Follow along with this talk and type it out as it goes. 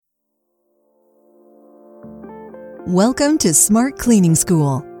Welcome to Smart Cleaning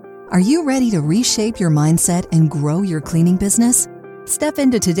School. Are you ready to reshape your mindset and grow your cleaning business? Step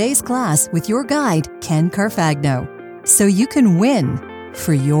into today's class with your guide, Ken Carfagno, so you can win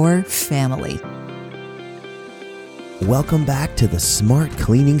for your family. Welcome back to the Smart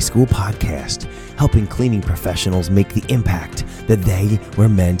Cleaning School podcast, helping cleaning professionals make the impact that they were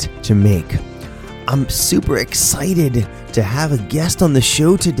meant to make. I'm super excited to have a guest on the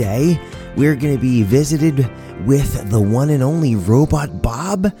show today. We're going to be visited with the one and only Robot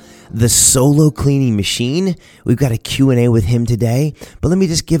Bob, the solo cleaning machine. We've got a Q&A with him today, but let me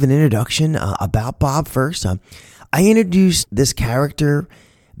just give an introduction about Bob first. I introduced this character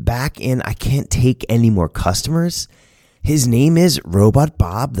back in I Can't Take Any More Customers. His name is Robot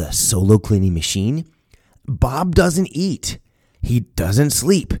Bob, the solo cleaning machine. Bob doesn't eat. He doesn't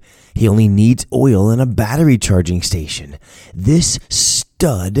sleep. He only needs oil and a battery charging station. This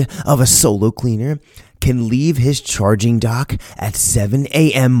stud of a solo cleaner can leave his charging dock at 7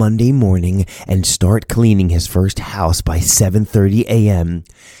 a.m. Monday morning and start cleaning his first house by 7:30 a.m.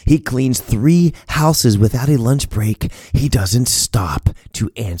 He cleans 3 houses without a lunch break. He doesn't stop to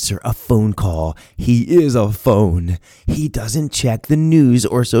answer a phone call. He is a phone. He doesn't check the news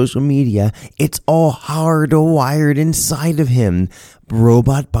or social media. It's all hardwired inside of him.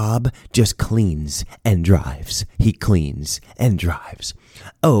 Robot Bob just cleans and drives. He cleans and drives.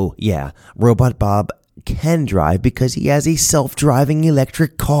 Oh, yeah, Robot Bob can drive because he has a self-driving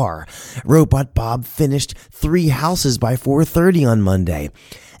electric car. Robot Bob finished 3 houses by 4:30 on Monday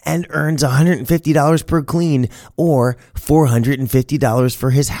and earns $150 per clean or $450 for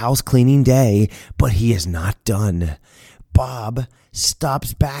his house cleaning day, but he is not done. Bob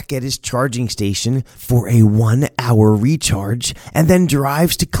stops back at his charging station for a 1-hour recharge and then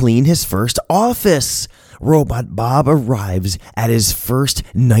drives to clean his first office. Robot Bob arrives at his first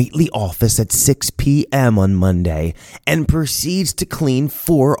nightly office at 6 p.m. on Monday and proceeds to clean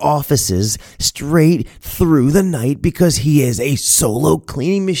 4 offices straight through the night because he is a solo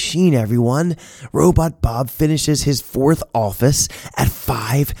cleaning machine, everyone. Robot Bob finishes his 4th office at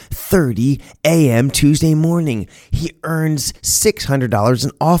 5:30 a.m. Tuesday morning. He earns $600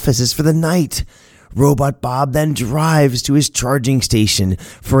 in offices for the night. Robot Bob then drives to his charging station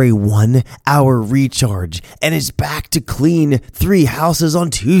for a 1-hour recharge and is back to clean 3 houses on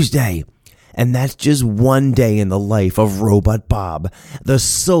Tuesday. And that's just one day in the life of Robot Bob, the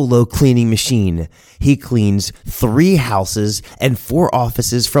solo cleaning machine. He cleans 3 houses and 4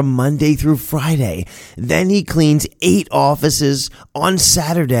 offices from Monday through Friday. Then he cleans 8 offices on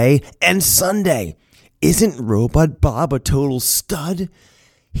Saturday and Sunday. Isn't Robot Bob a total stud?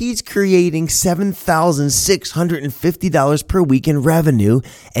 He's creating $7,650 per week in revenue,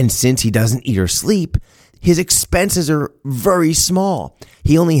 and since he doesn't eat or sleep, his expenses are very small.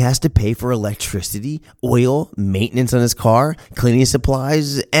 He only has to pay for electricity, oil, maintenance on his car, cleaning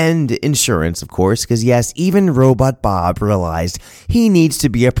supplies, and insurance, of course, because yes, even Robot Bob realized he needs to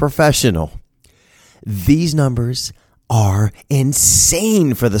be a professional. These numbers are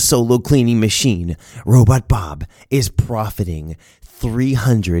insane for the solo cleaning machine. Robot Bob is profiting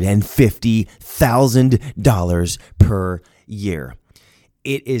 $350,000 per year.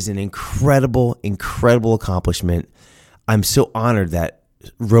 It is an incredible accomplishment. I'm so honored that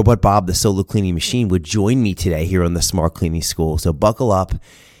Robot Bob, the solo cleaning machine, would join me today here on the Smart Cleaning School. So buckle up.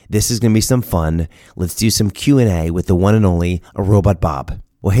 This is going to be some fun. Let's do some Q&A with the one and only Robot Bob.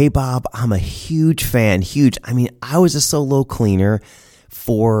 Well, hey, Bob, I'm a huge fan. I was a solo cleaner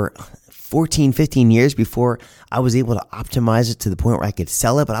for 14, 15 years before I was able to optimize it to the point where I could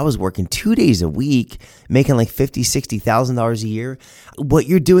sell it, but I was working 2 days a week, making like $50,000, $60,000 a year. What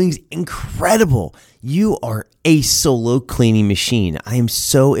you're doing is incredible. You are a solo cleaning machine. I am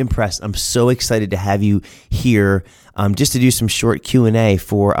so impressed. I'm so excited to have you here just to do some short Q&A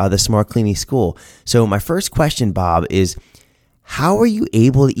for the Smart Cleaning School. So my first question, Bob, is how are you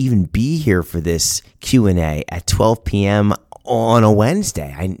able to even be here for this Q&A at 12 p.m. on a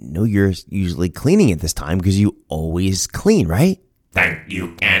Wednesday? I know you're usually cleaning at this time because you always clean, right? Thank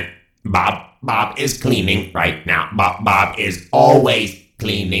you, Ken. Bob is cleaning right now. Bob is always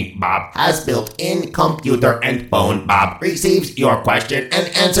cleaning. Bob has built-in computer and phone. Bob receives your question and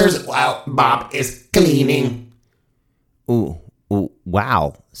answers while Bob is cleaning. Ooh,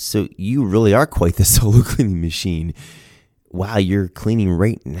 wow. So you really are quite the solo cleaning machine. Wow, you're cleaning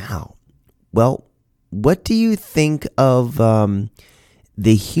right now. Well, what do you think of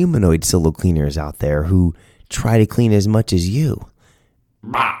the humanoid solo cleaners out there who try to clean as much as you?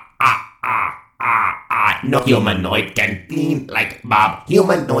 No humanoid can clean like Bob.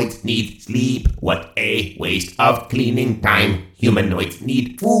 Humanoids need sleep. What a waste of cleaning time. Humanoids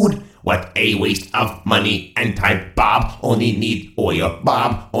need food. What a waste of money and time. Bob only needs oil.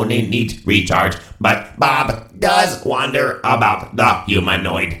 Bob only needs recharge. But Bob does wonder about the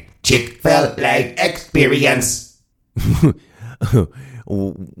humanoid Chick-fil-A experience.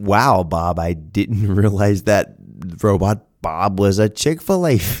 Wow, Bob, I didn't realize that Robot Bob was a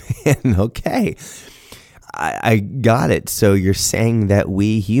Chick-fil-A fan. Okay, I got it. So you're saying that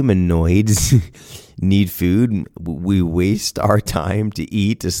we humanoids need food, we waste our time to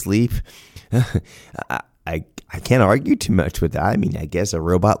eat, to sleep. I can't argue too much with that. I mean, I guess a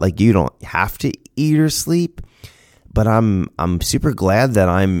robot like you don't have to eat or sleep, but I'm super glad that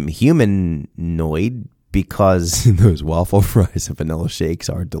I'm humanoid because those waffle fries and vanilla shakes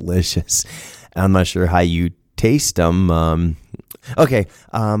are delicious. I'm not sure how you taste them. Okay,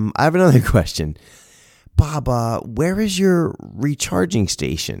 I have another question. Bob, where is your recharging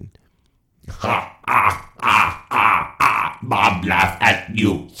station? Bob laughed at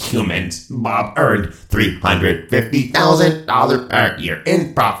you humans. Bob earned $350,000 per year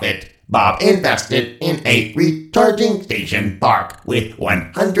in profit. Bob invested in a recharging station park with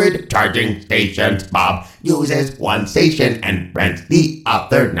 100 charging stations. Bob uses one station and rents the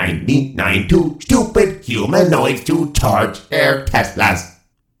other 99 to stupid humanoids to charge their Teslas.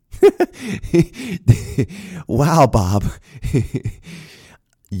 Wow, Bob.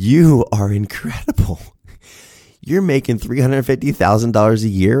 You are incredible. You're making $350,000 a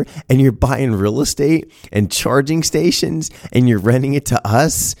year and you're buying real estate and charging stations and you're renting it to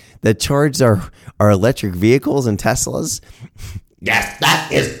us that charge our electric vehicles and Teslas. Yes,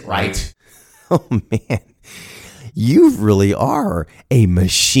 that is right. Oh, man. You really are a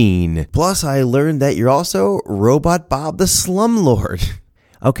machine. Plus, I learned that you're also Robot Bob the Slumlord.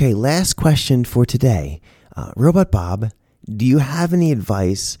 Okay, last question for today. Robot Bob, do you have any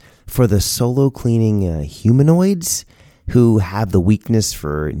advice for the solo cleaning humanoids who have the weakness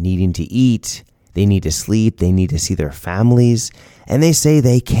for needing to eat, they need to sleep, they need to see their families, and they say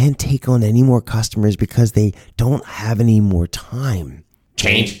they can't take on any more customers because they don't have any more time?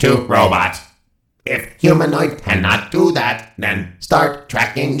 Change to robot. If humanoid cannot do that, then start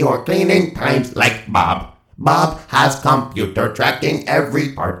tracking your cleaning times like Bob. Bob has computer tracking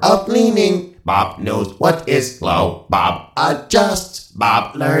every part of cleaning. Bob knows what is slow. Bob adjusts.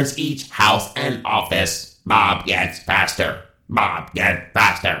 Bob learns each house and office. Bob gets faster. Bob gets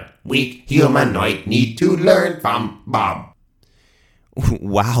faster. We humanoid need to learn from Bob.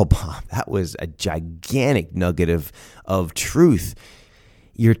 Wow, Bob, that was a gigantic nugget of truth.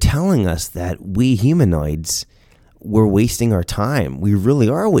 You're telling us that we humanoids, we're wasting our time. We really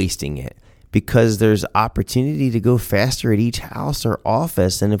are wasting it because there's opportunity to go faster at each house or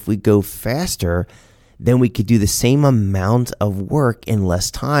office. And if we go faster, then we could do the same amount of work in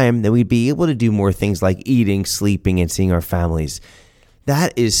less time. Then we'd be able to do more things like eating, sleeping, and seeing our families.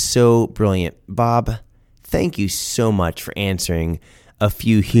 That is so brilliant. Bob, thank you so much for answering a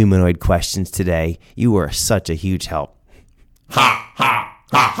few humanoid questions today. You were such a huge help. Ha, ha,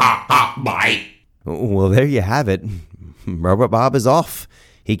 ha, ha, ha, bye. Well, there you have it. Robot Bob is off.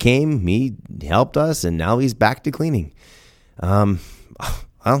 He came, he helped us, and now he's back to cleaning. We'll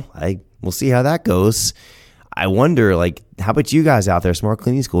see how that goes. I wonder, how about you guys out there, Smart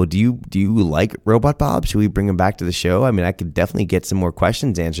Cleaning School? Do you like Robot Bob? Should we bring him back to the show? I mean, I could definitely get some more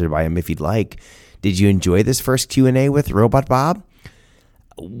questions answered by him if you'd like. Did you enjoy this first Q&A with Robot Bob?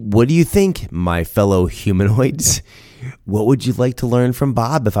 What do you think, my fellow humanoids? What would you like to learn from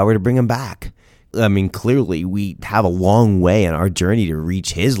Bob if I were to bring him back? I mean, clearly we have a long way on our journey to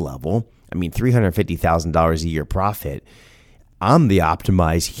reach his level. I mean, $350,000 a year profit. I'm the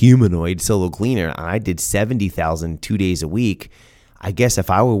optimized humanoid solo cleaner, and I did $70,000 2 days a week. I guess if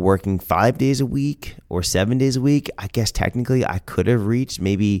I were working 5 days a week or 7 days a week, I guess technically I could have reached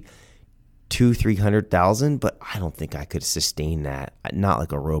maybe $200,000-300,000, but I don't think I could sustain that. Not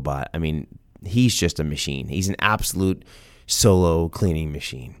like a robot. I mean, he's just a machine. He's an absolute solo cleaning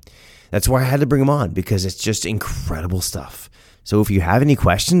machine. That's why I had to bring him on, because it's just incredible stuff. So if you have any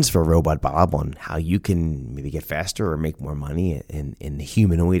questions for Robot Bob on how you can maybe get faster or make more money in the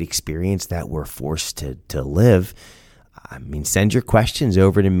humanoid experience that we're forced to live, I mean, send your questions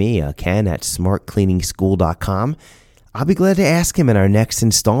over to me, Ken at smartcleaningschool.com. I'll be glad to ask him in our next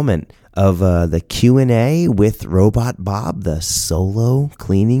installment of the Q&A with Robot Bob, the solo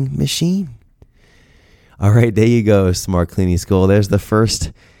cleaning machine. All right, there you go, Smart Cleaning School. There's the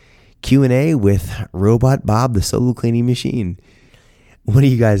first Q&A with Robot Bob, the solo cleaning machine. What do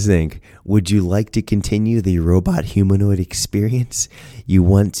you guys think? Would you like to continue the robot humanoid experience? You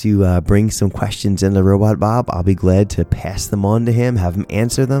want to bring some questions into Robot Bob? I'll be glad to pass them on to him, have him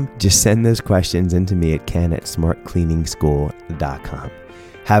answer them. Just send those questions into me at ken@smartcleaningschool.com.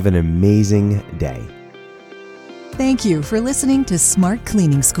 Have an amazing day. Thank you for listening to Smart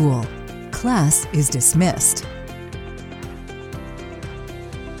Cleaning School. Class is dismissed.